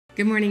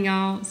Good morning,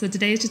 y'all. So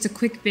today is just a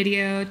quick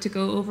video to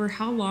go over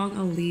how long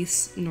a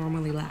lease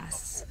normally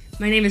lasts.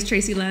 My name is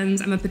Tracy Lenz.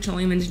 I'm a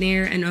petroleum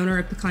engineer and owner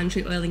of Pecan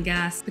Tree Oil and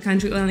Gas. Pecan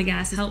Tree Oil and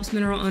Gas helps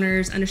mineral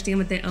owners understand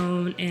what they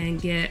own and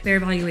get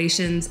fair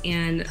valuations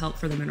and help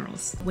for the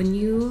minerals. When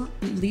you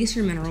lease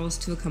your minerals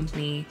to a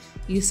company,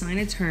 you sign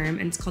a term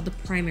and it's called the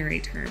primary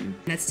term.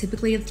 That's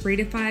typically 3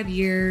 to 5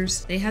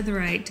 years. They have the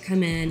right to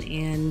come in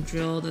and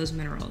drill those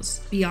minerals.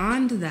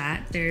 Beyond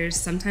that, there's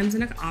sometimes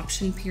an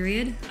option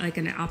period, like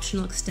an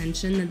optional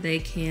extension that they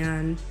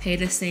can pay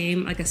the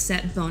same, like a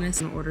set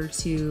bonus in order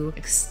to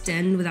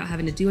extend without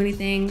having to do anything.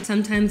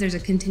 Sometimes there's a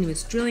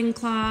continuous drilling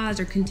clause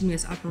or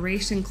continuous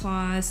operation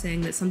clause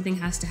saying that something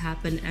has to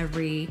happen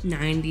every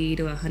 90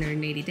 to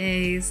 180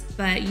 days.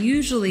 But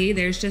usually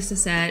there's just a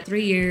set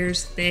 3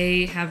 years.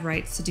 They have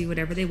rights to do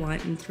whatever they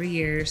want in 3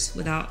 years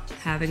without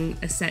having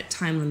a set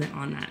time limit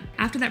on that.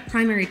 After that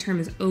primary term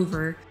is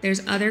over,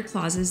 there's other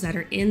clauses that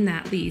are in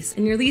that lease.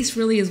 And your lease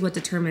really is what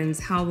determines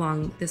how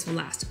long this will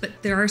last.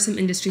 But there are some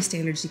industry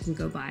standards you can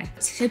go by.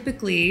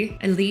 Typically,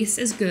 a lease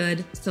is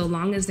good so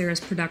long as there is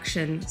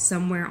production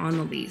somewhere on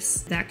the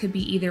lease. That could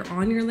be either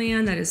on your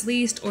land that is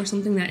leased or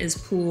something that is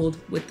pooled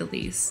with the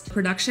lease.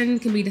 Production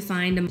can be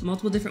defined in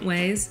multiple different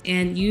ways,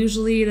 and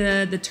usually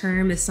the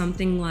term is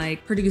something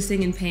like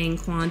producing and paying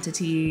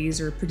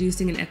quantities or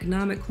producing in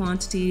economic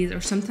quantities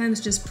or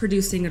sometimes just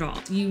producing at all.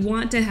 You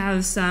want to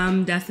have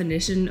some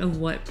definition of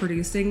what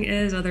producing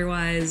is,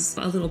 otherwise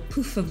a little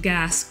poof of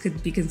gas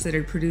could be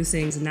considered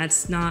producing, and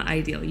that's not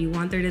ideal. You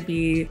want there to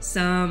be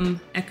some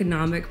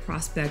economic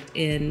prospect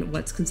in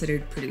what's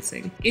considered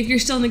producing. If you're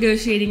still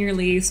negotiating your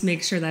lease,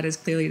 make sure that is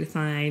clearly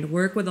defined.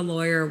 Work with a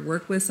lawyer,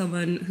 work with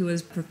someone who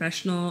is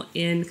professional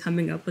in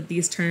coming up with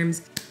these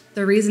terms.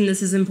 The reason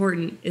this is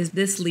important is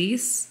this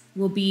lease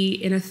will be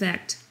in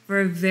effect for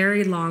a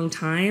very long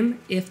time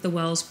if the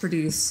wells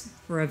produce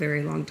for a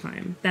very long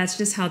time. That's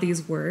just how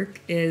these work,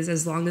 is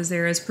as long as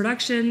there is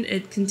production,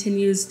 it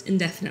continues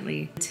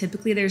indefinitely.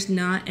 Typically, there's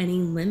not any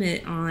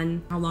limit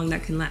on how long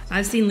that can last.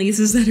 I've seen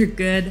leases that are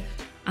good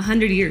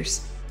 100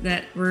 years.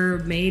 That were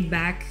made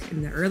back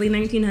in the early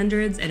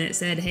 1900s, and it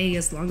said, hey,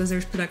 as long as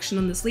there's production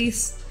on this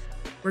lease,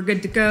 we're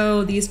good to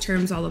go. These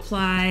terms all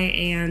apply,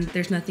 and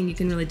there's nothing you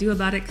can really do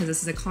about it because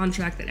this is a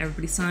contract that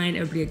everybody signed,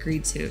 everybody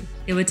agreed to.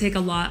 It would take a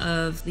lot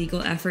of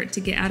legal effort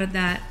to get out of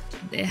that.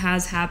 It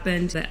has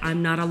happened, but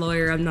I'm not a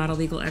lawyer, I'm not a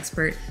legal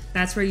expert.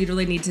 That's where you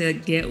really need to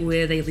get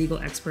with a legal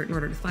expert in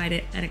order to fight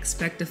it and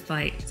expect to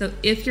fight. So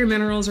if your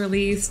minerals are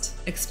leased,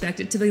 expect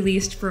it to be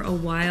leased for a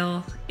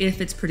while if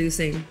it's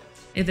producing.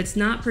 If it's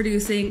not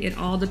producing, it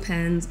all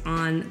depends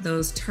on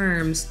those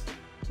terms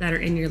that are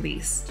in your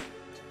lease.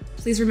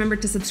 Please remember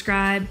to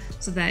subscribe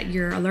so that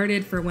you're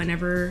alerted for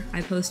whenever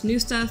I post new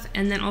stuff,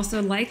 and then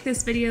also like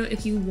this video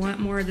if you want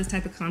more of this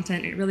type of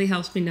content. It really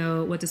helps me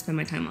know what to spend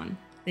my time on.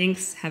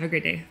 Thanks, have a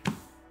great day.